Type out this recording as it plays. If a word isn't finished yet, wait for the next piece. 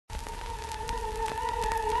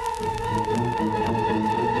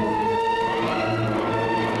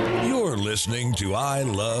You're listening to I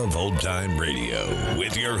Love Old Time Radio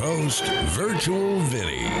with your host, Virtual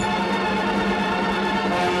Vinny.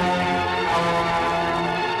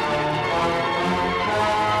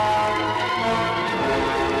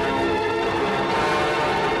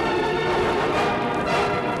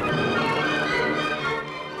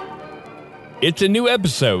 It's a new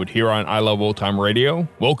episode here on I Love Old Time Radio.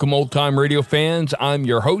 Welcome, Old Time Radio fans. I'm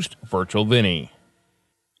your host, Virtual Vinny.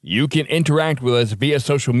 You can interact with us via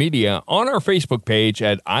social media on our Facebook page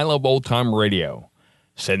at I Love Old Time Radio.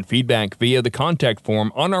 Send feedback via the contact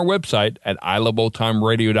form on our website at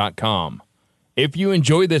iloveoldtimeradio.com. If you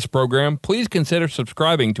enjoy this program, please consider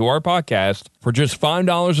subscribing to our podcast for just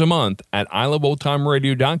 $5 a month at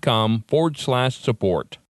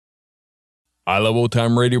iloveoldtimeradio.com/support. I Love Old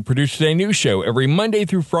Time Radio produces a new show every Monday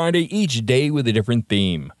through Friday, each day with a different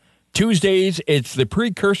theme. Tuesdays, it's the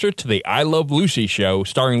precursor to the I Love Lucy show,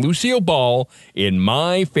 starring Lucille Ball in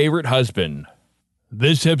My Favorite Husband.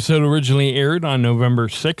 This episode originally aired on November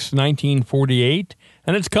 6, 1948,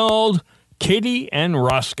 and it's called Katy and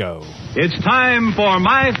Roscoe. It's time for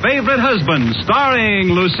My Favorite Husband,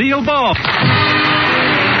 starring Lucille Ball.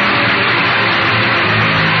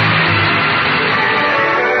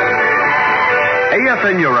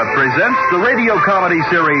 AFN Europe presents the radio comedy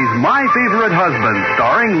series My Favorite Husband,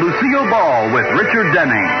 starring Lucille Ball with Richard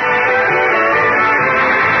Denning.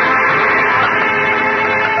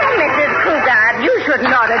 Oh, Mrs. Cougar, you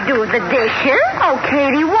shouldn't ought to do the dishes. Oh,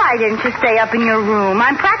 Katy, why didn't you stay up in your room?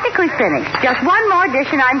 I'm practically finished. Just one more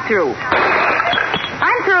dish and I'm through.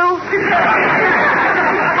 I'm through.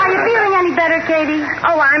 Are you feeling any better, Katy?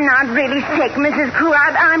 Oh, I'm not really sick, Mrs.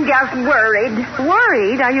 Cougar. I'm just worried.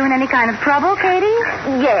 Worried? Are you in any kind of trouble, Katy?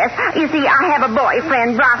 Yes. You see, I have a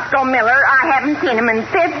boyfriend, Roscoe Miller. I haven't seen him in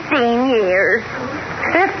 15 years.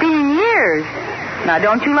 15 years? Now,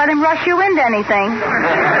 don't you let him rush you into anything.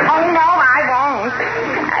 Oh, no, I won't.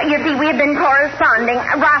 You see, we've been corresponding.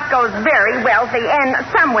 Roscoe's very wealthy, and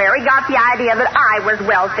somewhere he got the idea that I was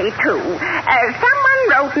wealthy, too. Someone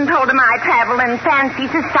wrote and told him I travel in fancy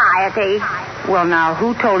society. Well, now,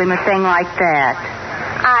 who told him a thing like that?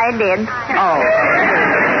 I did. Oh.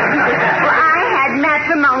 Well, I had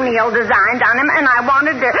matrimonial designs on him, and I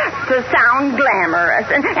wanted to sound glamorous.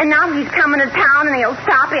 And now he's coming to town, and he'll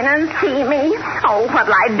stop in and see me. Oh,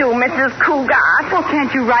 what'll I do, Mrs. Cougar? Well,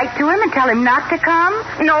 can't you write to him and tell him not to come?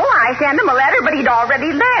 No, I sent him a letter, but he'd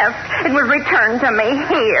already left. It was returned to me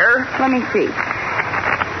here. Let me see.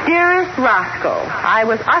 Dearest Roscoe, I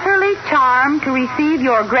was utterly charmed to receive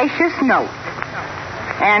your gracious note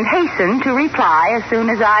and hastened to reply as soon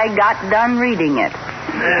as I got done reading it.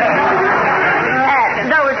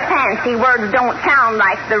 Those fancy words don't sound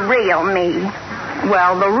like the real me.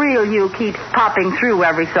 Well, the real you keeps popping through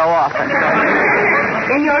every so often.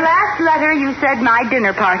 In your last letter, you said my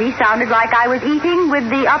dinner party sounded like I was eating with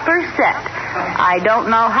the upper set. I don't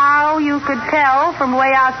know how you could tell from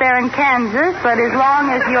way out there in Kansas, but as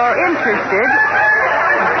long as you're interested,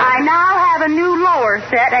 I now have a new lower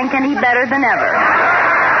set and can eat better than ever.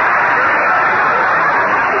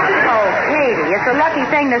 Oh, Katy, it's a lucky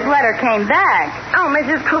thing this letter came back. Oh,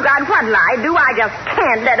 Mrs. Cougar, what'll I do? I just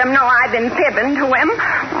can't let him know I've been fibbing to him.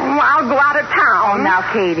 Oh, I'll go out of town. Oh, now,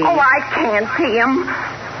 Katy. Oh, I can't see him.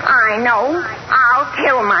 I know. I'll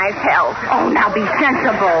kill myself. Oh, now be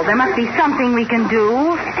sensible. There must be something we can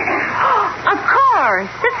do. Of course.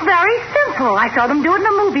 It's very simple. I saw them do it in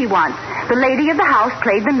a movie once. The lady of the house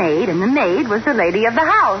played the maid, and the maid was the lady of the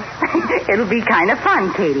house. It'll be kind of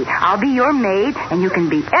fun, Katy. I'll be your maid, and you can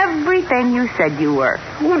be everything you said you were.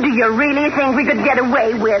 Oh, do you really think we could get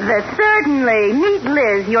away with it? Certainly. Meet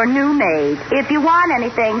Liz, your new maid. If you want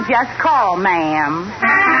anything, just call, ma'am.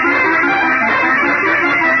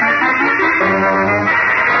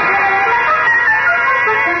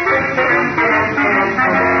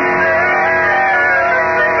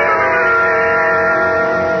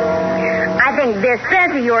 This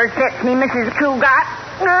dress of yours fits me, Mrs. Cougar.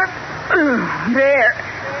 There.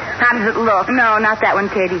 How does it look? No, not that one,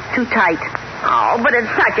 Katy. It's too tight. Oh, but it's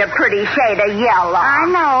such a pretty shade of yellow. I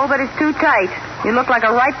know, but it's too tight. You look like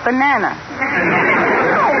a ripe banana.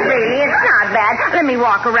 Oh, really? It's not bad. Let me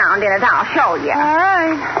walk around in it. I'll show you. All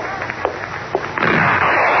right.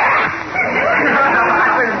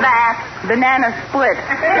 What was that? Banana split.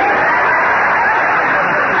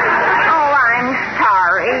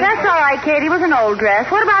 Sorry. That's all right, Katy. It was an old dress.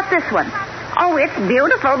 What about this one? Oh, it's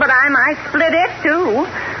beautiful, but I might split it, too.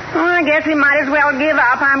 Well, I guess we might as well give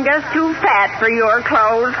up. I'm just too fat for your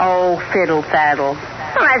clothes. Oh, fiddle-faddle.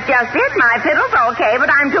 Well, that's just it. My fiddle's okay,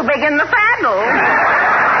 but I'm too big in the faddle.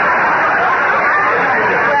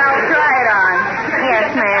 Well,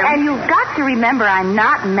 remember, I'm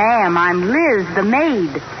not ma'am. I'm Liz, the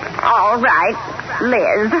maid. All right,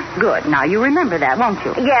 Liz. Good. Now, you remember that, won't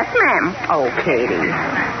you? Yes, ma'am. Oh, Katy.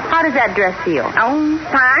 How does that dress feel? Oh,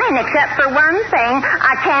 fine, except for one thing.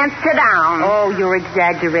 I can't sit down. Oh, you're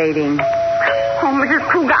exaggerating. Oh, Mrs.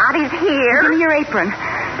 Kugati's here. Give me your apron.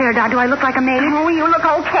 There, now, do I look like a maid? Oh, you look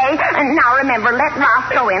okay. And now remember, let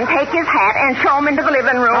Roscoe in, take his hat, and show him into the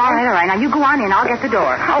living room. All right. Now, you go on in. I'll get the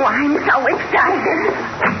door. Oh, I'm so excited.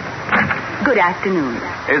 Good afternoon.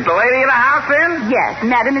 Is the lady of the house in? Yes,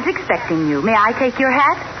 Madam is expecting you. May I take your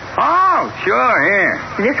hat? Oh, sure, here.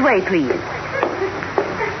 This way, please.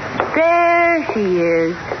 There she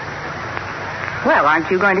is. Well, aren't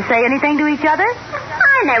you going to say anything to each other?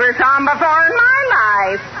 I never saw him before in my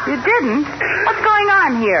life. You didn't? What's going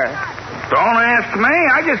on here? Don't ask me.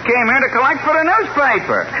 I just came here to collect for the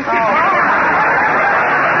newspaper.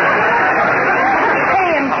 Pay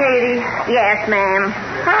him, Katy. Yes, ma'am.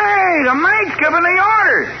 Hey, the maid's giving the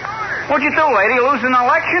orders. What'd you do, lady? Lose an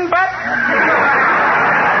election bet?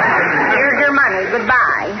 Here's your money.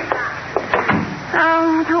 Goodbye.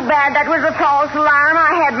 Oh, too bad that was a false alarm.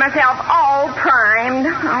 I had myself all primed.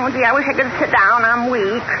 Oh, gee, I wish I could sit down. I'm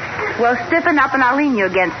weak. Well, stiffen up and I'll lean you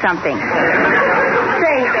against something.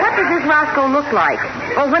 Say, what does this Roscoe look like?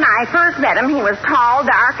 Well, when I first met him, he was tall,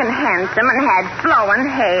 dark, and handsome and had flowing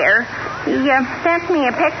hair. He sent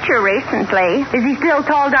me a picture recently. Is he still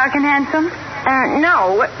tall, dark, and handsome?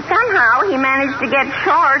 No. Somehow he managed to get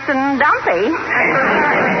short and dumpy.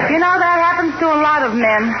 You know, that happens to a lot of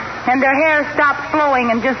men. And their hair stops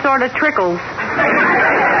flowing and just sort of trickles.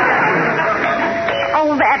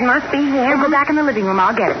 Oh, that must be him. We'll go back in the living room.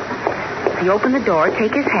 I'll get it. You open the door,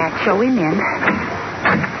 take his hat, show him in.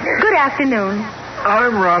 Good afternoon.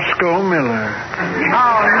 I'm Roscoe Miller.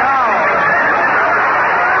 Oh, no.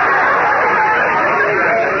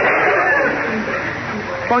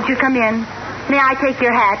 Won't you come in? May I take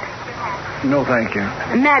your hat? No, thank you.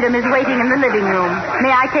 Madam is waiting in the living room.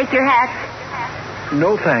 May I take your hat?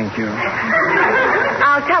 No, thank you.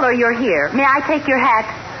 I'll tell her you're here. May I take your hat?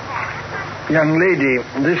 Young lady,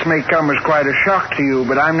 this may come as quite a shock to you,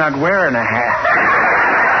 but I'm not wearing a hat.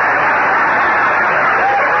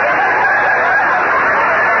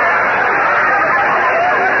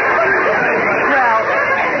 Well,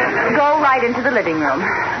 go right into the living room.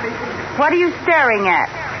 What are you staring at?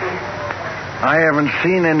 I haven't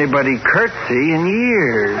seen anybody curtsy in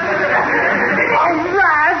years. Oh,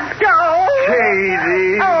 Roscoe!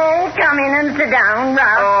 Katy! Oh, come in and sit down,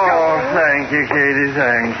 Roscoe. Oh, thank you, Katy,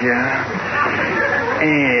 thank you.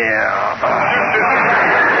 Yeah.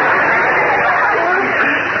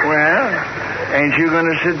 Well, ain't you going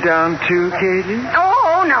to sit down too, Katy?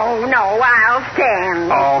 Oh, no, I'll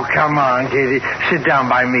stand. Oh, come on, Katy. Sit down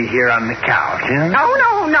by me here on the couch, huh?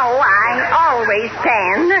 Oh, no, I always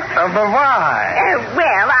stand. But why?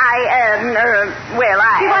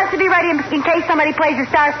 She wants to be ready in case somebody plays the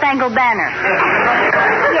Star-Spangled Banner.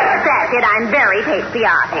 Yes, that's it. I'm very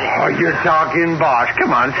patriotic. Oh, you're talking bosh.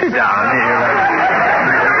 Come on, sit down here.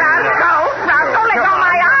 Roscoe, let go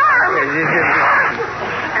my arm.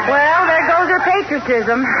 Well, there goes her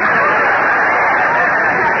patriotism.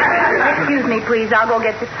 Excuse me, please. I'll go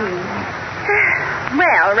get the key.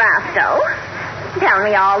 Well, Roscoe, tell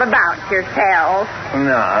me all about yourself.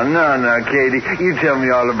 No, Katy. You tell me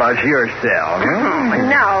all about yourself.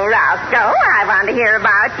 No, Roscoe, I want to hear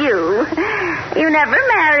about you. You never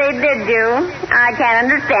married, did you? I can't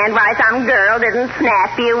understand why some girl didn't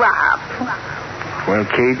snap you up. Well,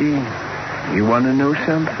 Katy, you want to know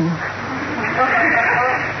something?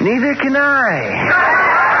 Neither can I.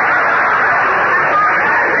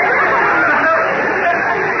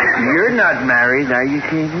 You're not married, are you,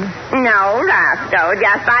 Katy? No, Roscoe.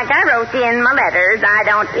 Just like I wrote you in my letters, I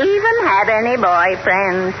don't even have any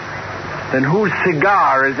boyfriends. Then whose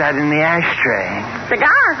cigar is that in the ashtray?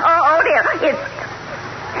 Cigar? Oh, dear. It's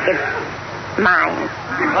mine.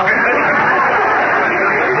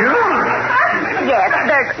 Yes,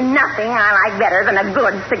 there's nothing I like better than a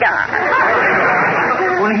good cigar.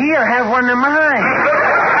 Well, here, have one of mine.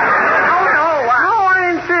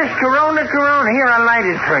 Corona. Here, I'll light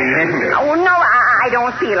it for you. Oh, no, I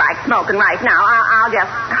don't feel like smoking right now. I'll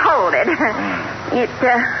just hold it. It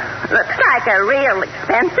looks like a real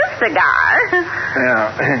expensive cigar.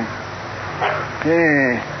 Yeah.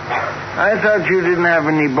 I thought you didn't have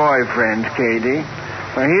any boyfriends, Katy.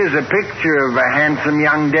 Well, here's a picture of a handsome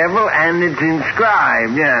young devil, and it's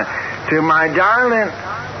inscribed, to my darling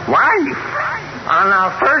wife on our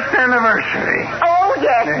first anniversary. Oh,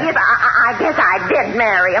 yes. I guess I did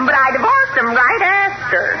marry him, but I divorced him right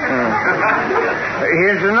after.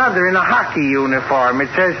 Here's another in a hockey uniform. It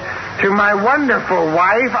says, to my wonderful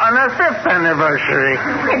wife on our 5th anniversary.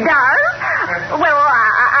 It does? Well,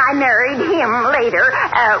 I married him later.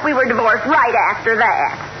 We were divorced right after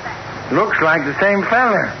that. Looks like the same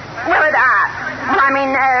fella. Well,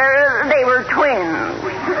 they were twins.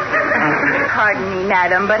 Pardon me,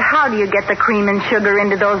 madam, but how do you get the cream and sugar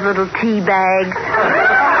into those little tea bags?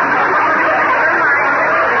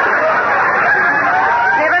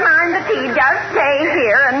 Never mind the tea. Just stay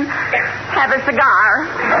here and have a cigar.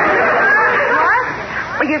 What?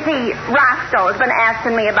 Well, you see, Roscoe's been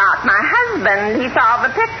asking me about my husband. He saw the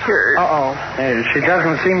pictures. Uh-oh. She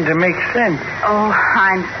doesn't seem to make sense. Oh,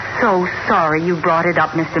 I'm so sorry you brought it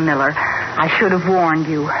up, Mr. Miller. I should have warned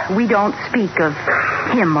you. We don't speak of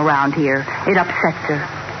him around here. It upsets her.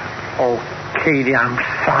 Oh, Katy, I'm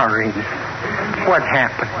sorry. What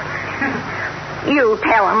happened? You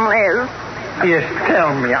tell him, Liz. Yes,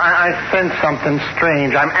 tell me. I sense something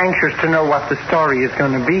strange. I'm anxious to know what the story is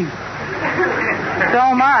going to be. So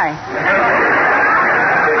am I.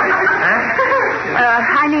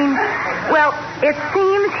 Well, it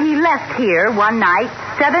seems he left here one night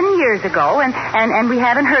 7 years ago, and we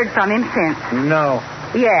haven't heard from him since. No.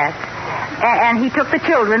 Yes. And he took the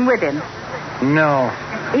children with him. No.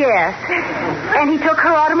 Yes. And he took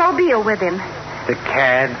her automobile with him. The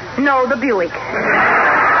cad? No, the Buick.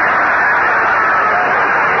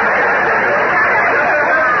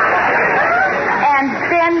 And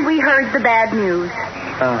then we heard the bad news.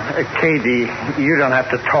 Katy, you don't have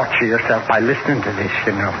to torture yourself by listening to this,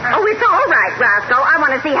 you know. Oh, it's all right, Roscoe. I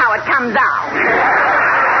want to see how it comes out.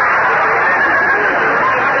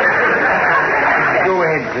 Go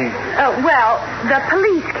ahead, please. Well, the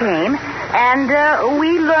police came, and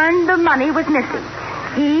we learned the money was missing.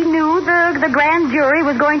 He knew the grand jury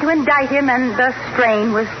was going to indict him, and the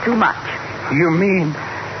strain was too much. You mean?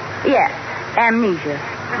 Yes, amnesia.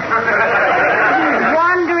 He's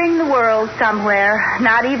wandering the world somewhere,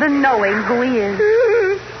 not even knowing who he is.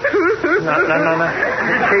 No.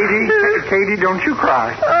 Katy, don't you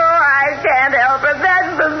cry. Oh, I can't help it.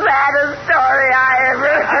 That's the saddest story I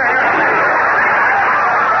ever heard.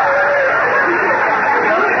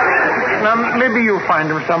 Now, maybe you'll find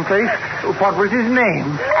him someplace. What was his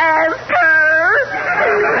name? Ask her.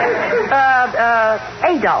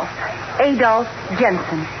 Adolf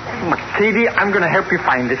Jensen. Katy, I'm going to help you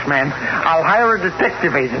find this man. I'll hire a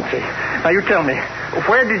detective agency. Now, you tell me,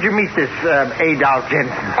 where did you meet this Adolf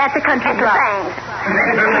Jensen? At the country club. Bank.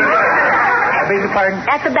 I beg your pardon?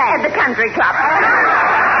 At the bank. At the country club.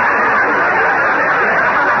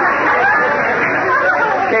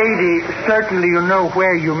 Katy, certainly you know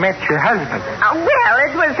where you met your husband. Well,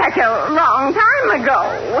 it was such a long time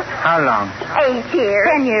ago. How long? 8 years.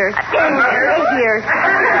 10 years. 10 years. 8 years.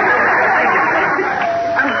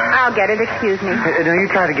 I'll get it. Excuse me. Now, you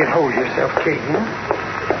try to get hold of yourself, Katy.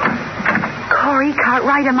 Corey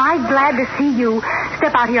Cartwright, am I glad to see you.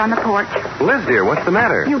 Step out here on the porch. Liz, dear, what's the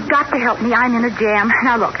matter? You've got to help me. I'm in a jam.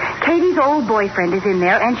 Now, look, Katy's old boyfriend is in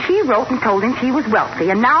there, and she wrote and told him she was wealthy,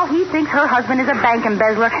 and now he thinks her husband is a bank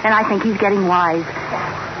embezzler, and I think he's getting wise.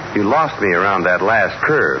 You lost me around that last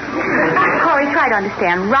curve. Corey, try to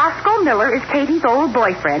understand. Roscoe Miller is Katy's old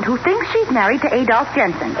boyfriend who thinks she's married to Adolf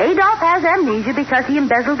Jensen. Adolf has amnesia because he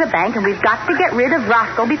embezzled a bank, and we've got to get rid of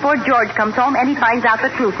Roscoe before George comes home and he finds out the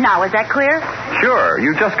truth. Now, is that clear? Sure.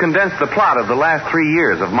 You just condensed the plot of the last 3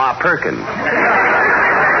 years of Ma Perkins.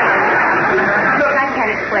 Look, I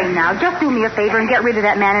can't explain now. Just do me a favor and get rid of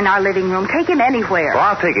that man in our living room. Take him anywhere. Well,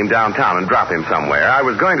 I'll take him downtown and drop him somewhere. I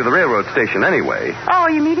was going to the railroad station anyway. Oh,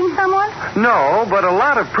 are you meeting someone? No, but a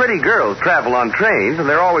lot of pretty girls travel on trains, and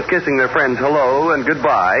they're always kissing their friends hello and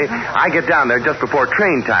goodbye. I get down there just before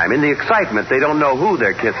train time. In the excitement, they don't know who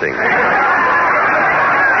they're kissing.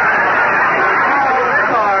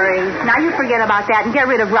 Corey, now you forget about that and get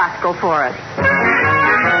rid of Roscoe for us.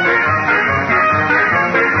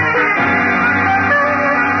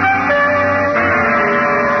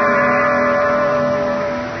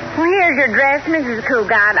 Your dress, Mrs.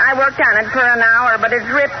 Cougat. I worked on it for an hour, but it's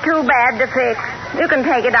ripped too bad to fix. You can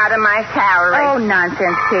take it out of my salary. Oh,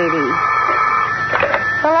 nonsense, Katy.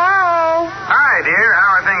 Hello? Hi, dear.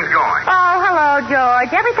 How are things going? Oh, hello,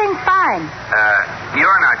 George. Everything's fine.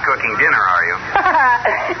 You're not cooking dinner, are you?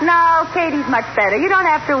 No, Katy's much better. You don't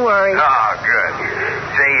have to worry. Oh, good.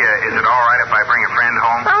 Say, is it all right if I bring a friend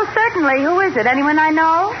home? Oh, certainly. Who is it? Anyone I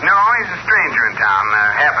know? No, he's a stranger in town.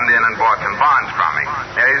 Happened in and bought some bonds from me.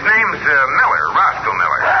 His name's Miller, Roscoe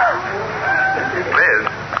Miller. Liz?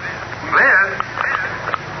 Liz?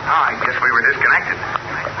 Oh, I guess we were disconnected.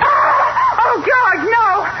 Oh, George,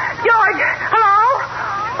 no. George, hello?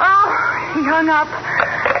 Oh, he hung up.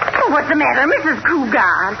 Oh, What's the matter, Mrs.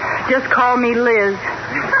 Cougar? Just call me Liz.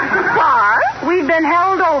 What? We've been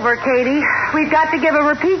held over, Katy. We've got to give a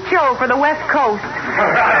repeat show for the West Coast.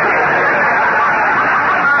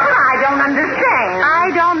 I don't understand.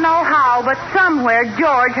 I don't know how, but somewhere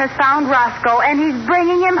George has found Roscoe, and he's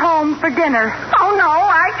bringing him home for dinner. Oh, no,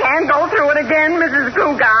 I can't go through it again, Mrs.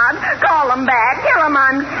 Cougar. Call him back. Tell him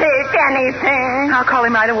I'm sick, anything. I'll call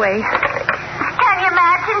him right away. Can you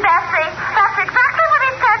imagine, Bessie? That's exactly what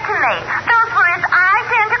he said to me. Those were his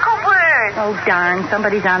identical words. Oh, darn,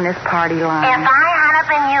 somebody's on this party line. If I had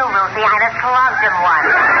been you, Ruthie, I'd have slugged him once.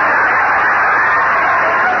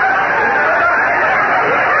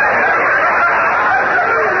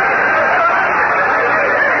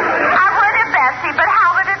 I would have, Bessie, but how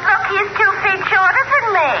would it look? He's 2 feet shorter than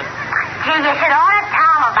me. Gee, you should ought to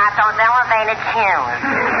tell him about those elevated shoes.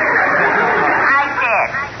 I did.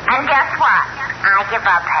 And guess what? I give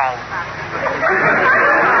up, hey.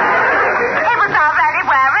 He was already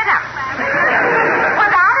wearing them.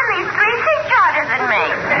 Without him, he's 3 feet shorter than me.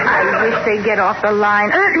 I wish they'd get off the line.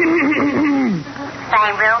 Say,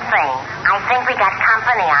 Ruthie, I think we got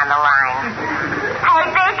company on the line. Hey,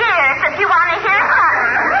 big ears, if you want to hear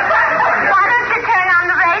something, why don't you turn on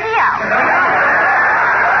the radio?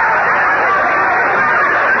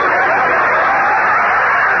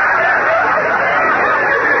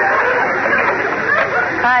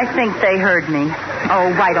 I think they heard me.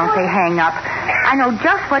 Oh, why don't they hang up? I know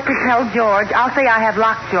just what to tell George. I'll say I have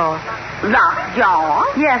lockjaw.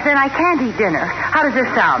 Lockjaw? Yes, and I can't eat dinner. How does this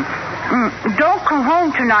sound? Don't come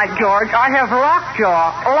home tonight, George. I have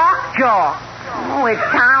lockjaw. Lockjaw. Oh, it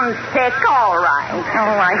sounds sick, all right.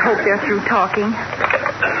 Oh, I hope they're through talking.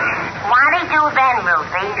 What'd he do then,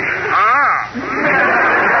 Ruthie?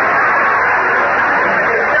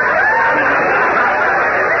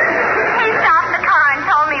 He stopped the car and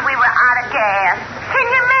told me we were out of gas. Can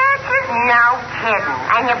you imagine? No kidding.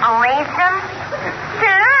 And you believed him?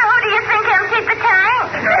 Sure. Who do you think emptied the tank?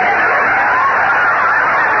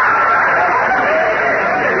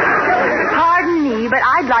 Pardon me, but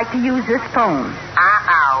I'd like to use this phone.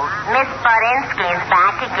 Uh-oh. Miss Budinsky's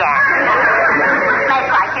back again. Make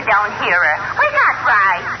like you don't hear her. We got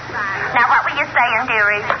right. Now, what were you saying,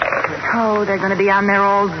 dearie? Oh, they're going to be on there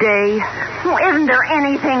all day. Well, isn't there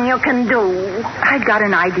anything you can do? I've got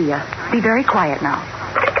an idea. Be very quiet now.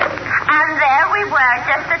 And there we were,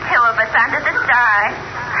 just the two of us under the stars.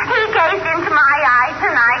 He gazed into my eyes,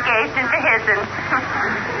 and I gazed into his.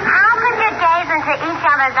 How could you gaze into each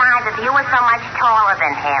other's eyes if you were so much taller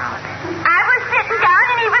than him? I was sitting down,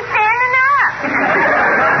 and he was standing up.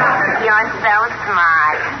 You're so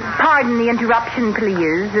smart. Pardon the interruption,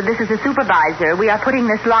 please. This is the supervisor. We are putting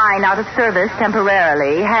this line out of service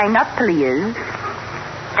temporarily. Hang up, please.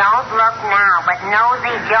 Don't look now, but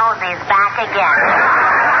Nosy Josie's back again.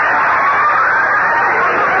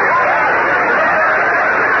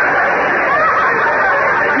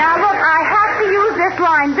 Now, look, I have to use this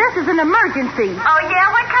line. This is an emergency. Oh, yeah?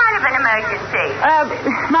 What kind of an emergency?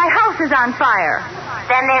 My house is on fire.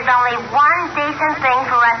 Then there's only one decent thing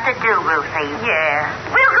for us to do, Ruthie. Yeah.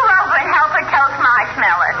 We'll go over and help her toast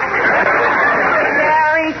marshmallows.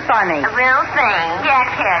 Very funny. Ruthie. Yeah,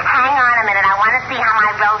 kid. Hang on a minute. I want to see how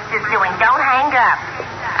my roast is doing. Don't hang up.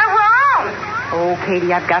 I won't. Oh,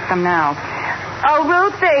 Katy, I've got them now. Oh,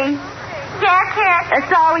 Ruthie. Yeah,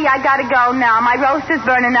 kid. Sorry, I gotta go now. My roast is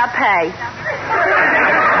burning up hay.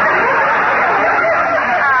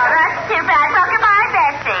 Oh, that's too bad. Well, goodbye,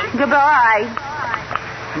 Bessie. Goodbye.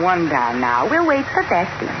 One down now. We'll wait for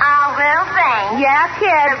Bessie. Oh, Ruthie. Yeah,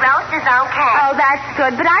 kid. The roast is okay. Oh, that's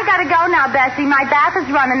good. But I gotta go now, Bessie. My bath is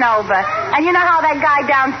running over. And you know how that guy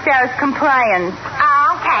downstairs complains.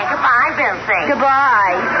 Oh, okay. Goodbye, Ruthie.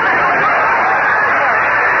 Goodbye.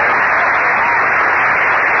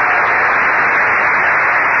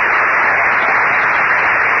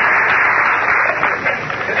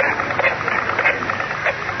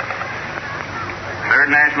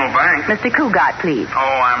 National Bank. Mr. Cougat, please.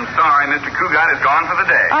 Oh, I'm sorry. Mr. Cougat is gone for the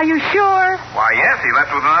day. Are you sure? Why, yes, he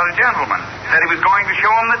left with another gentleman. Said he was going to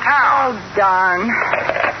show him the town. Oh, darn.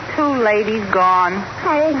 Too late, he's gone.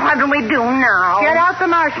 Oh, what do we do now? Get out the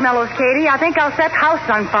marshmallows, Katy. I think I'll set the house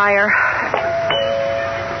on fire.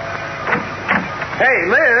 Hey,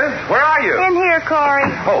 Liz, where are you? In here, Corey.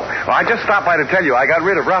 Oh, well, I just stopped by to tell you I got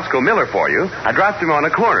rid of Roscoe Miller for you. I dropped him on a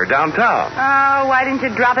corner downtown. Oh, why didn't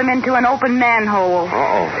you drop him into an open manhole?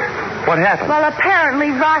 Uh-oh. What happened? Well, apparently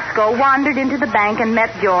Roscoe wandered into the bank and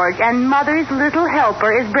met George, and Mother's little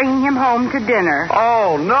helper is bringing him home to dinner.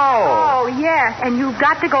 Oh, no. Oh, yes, and you've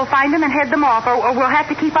got to go find them and head them off, or we'll have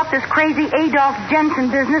to keep up this crazy Adolf Jensen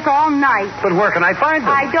business all night. But where can I find them?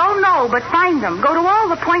 I don't know, but find them. Go to all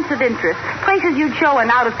the points of interest, places you'd show an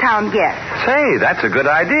out-of-town guest. Say, that's a good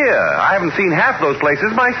idea. I haven't seen half those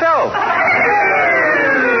places myself.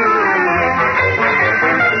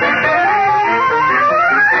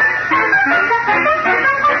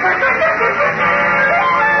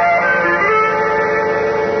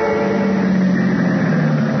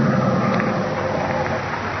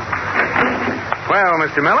 Well,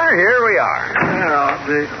 Mr. Miller, here we are.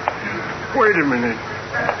 Wait a minute.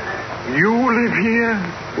 You live here?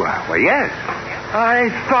 Well, yes. I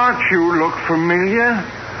thought you looked familiar.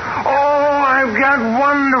 Oh, I've got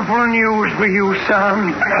wonderful news for you,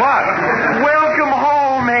 son. What? Welcome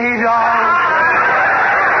home, Adolf.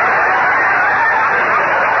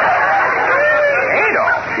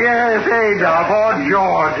 Adolf? Yes, Adolf, or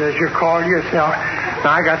George, as you call yourself.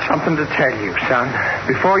 Now, I got something to tell you, son.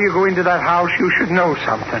 Before you go into that house, you should know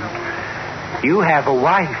something. You have a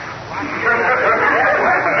wife.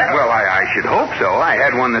 Well, I should hope so. I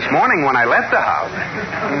had one this morning when I left the house.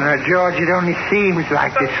 Now, George, it only seems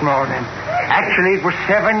like this morning. Actually, it was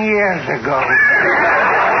 7 years ago.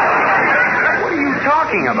 What are you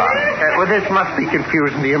talking about? Well, this must be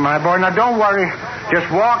confusing to you, my boy. Now, don't worry. Just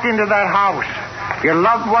walk into that house. Your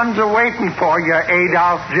loved ones are waiting for you,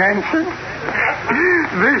 Adolf Jensen.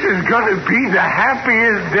 This is going to be the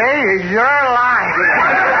happiest day of your life.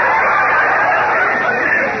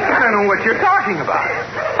 I don't know what you're talking about.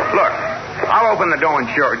 Look, I'll open the door and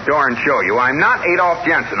show you. I'm not Adolf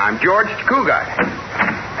Jensen. I'm George Cougar.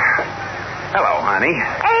 Hello, honey.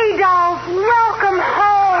 Adolf, welcome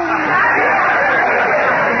home.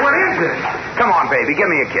 What is this? Come on, baby. Give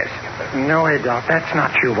me a kiss. No, Adolf, that's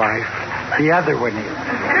not your wife. The other one is.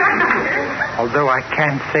 Although I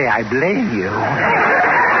can't say I blame you.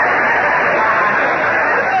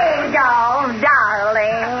 Adolf,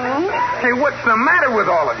 darling. Hey, what's the matter with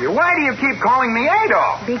all of you? Why do you keep calling me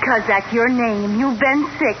Adolf? Because that's your name. You've been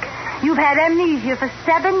sick. You've had amnesia for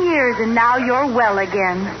 7 years, and now you're well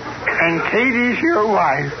again. And Katy's your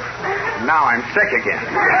wife. Now I'm sick again.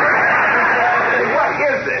 What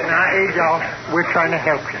is this? Now, Adolf, we're trying to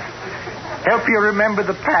help you. Help you remember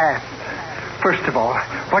the past. First of all,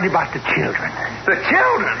 what about the children? The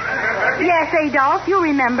children? Yes, Adolf, you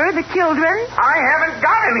remember the children? I haven't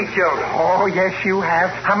got any children. Oh, yes, you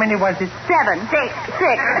have. How many was it? 7. 6. 6.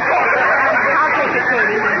 I'll take it,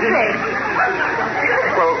 Katy. 6.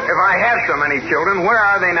 Well, if I have so many children, where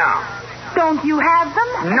are they now? Don't you have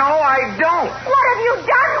them? No, I don't. What have you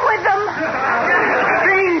done with them?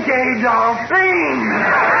 Think, Adolf, think.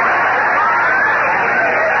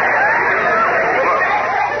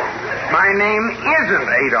 My name isn't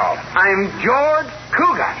Adolf. I'm George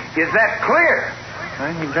Cougar. Is that clear?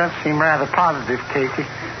 Well, he does seem rather positive, Katy.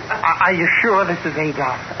 Are you sure this is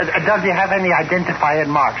Adolf? Does he have any identifying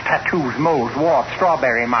marks? Tattoos, moles, warts,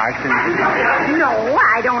 strawberry marks? No,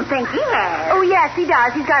 I don't think he has. Oh, yes, he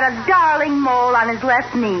does. He's got a darling mole on his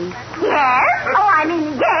left knee. Yes? Oh, I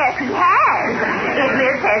mean, yes, he has. If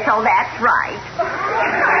Liz says so, that's right.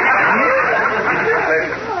 Listen,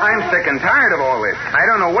 I'm sick and tired of all this. I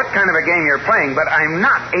don't know what kind of a game you're playing, but I'm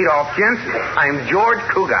not Adolf Jensen. I'm George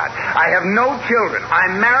Cougar. I have no children.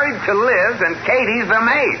 I'm married to Liz, and Katy's the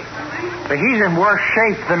maid. But he's in worse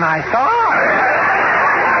shape than I thought.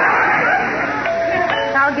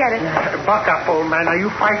 I'll get it. Buck up, old man. Now, you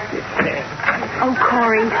fight this thing. Oh,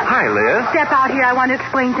 Corey. Hi, Liz. Step out here. I want to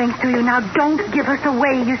explain things to you. Now, don't give us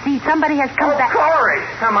away. You see, somebody has come back. Corey,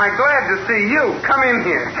 am I glad to see you. Come in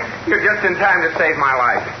here. You're just in time to save my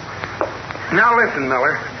life. Now, listen,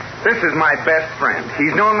 Miller. This is my best friend.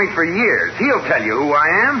 He's known me for years. He'll tell you who I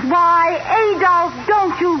am. Why, Adolf,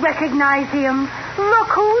 don't you recognize him? Look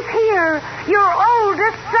who's here. Your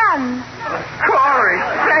oldest son. Corey,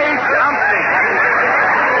 say something.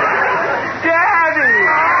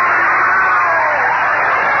 Daddy!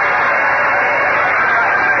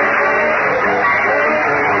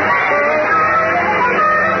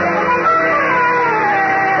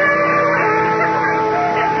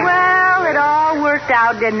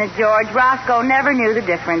 Out, didn't it, George? Roscoe never knew the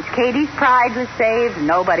difference. Katy's pride was saved.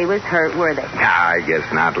 Nobody was hurt, were they? I guess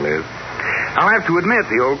not, Liz. I'll have to admit,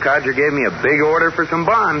 the old codger gave me a big order for some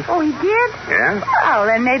bonds. Oh, he did? Yeah. Well,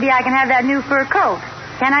 then maybe I can have that new fur coat.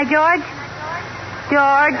 Can I, George?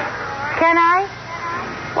 George, can I?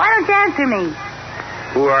 Why don't you answer me?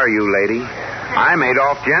 Who are you, lady? I'm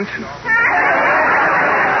Adolf Jensen.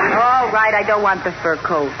 All right, I don't want the fur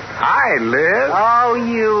coat. Hi, Liz. Oh,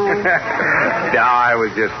 you. No, I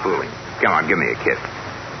was just fooling. Come on, give me a kiss.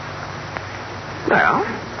 Well,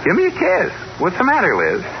 give me a kiss. What's the matter,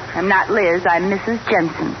 Liz? I'm not Liz. I'm Mrs.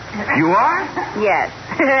 Jensen. You are? Yes.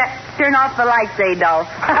 Turn off the lights, Adolf.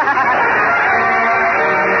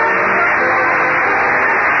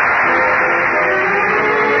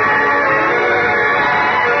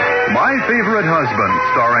 My Favorite Husband,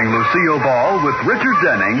 starring Lucille Ball with Richard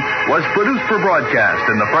Denning, was produced for broadcast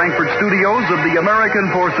in the Frankfurt studios of the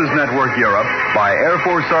American Forces Network Europe by Air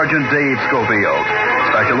Force Sergeant Dave Schofield.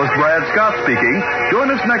 Specialist Brad Scott speaking.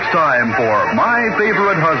 Join us next time for My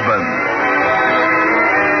Favorite Husband.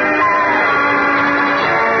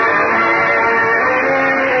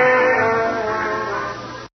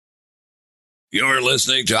 You're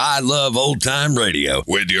listening to I Love Old Time Radio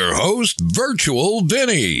with your host, Virtual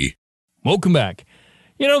Vinny. Welcome back.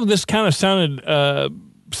 You know, this kind of sounded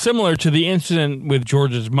similar to the incident with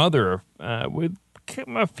George's mother, with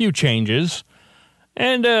a few changes.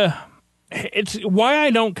 And it's why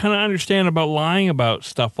I don't kind of understand about lying about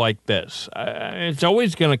stuff like this. It's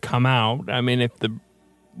always going to come out. I mean, if the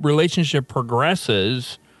relationship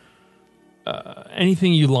progresses,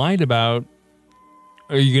 anything you lied about,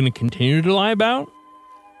 are you going to continue to lie about?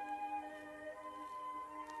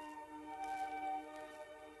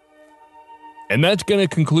 And that's going to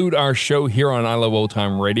conclude our show here on I Love Old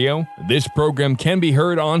Time Radio. This program can be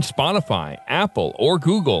heard on Spotify, Apple, or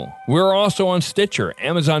Google. We're also on Stitcher,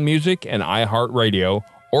 Amazon Music, and iHeartRadio,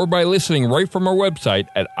 or by listening right from our website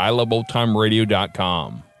at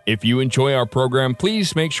iloveoldtimeradio.com. If you enjoy our program,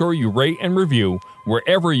 please make sure you rate and review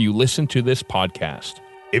wherever you listen to this podcast.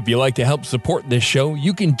 If you'd like to help support this show,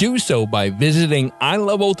 you can do so by visiting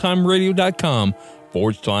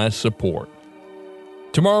iloveoldtimeradio.com/support.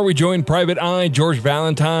 Tomorrow we join Private Eye George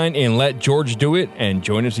Valentine in Let George Do It, and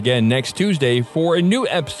join us again next Tuesday for a new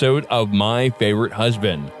episode of My Favorite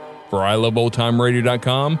Husband. For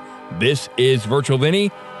iloveoldtimeradio.com, this is Virtual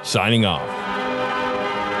Vinny signing off.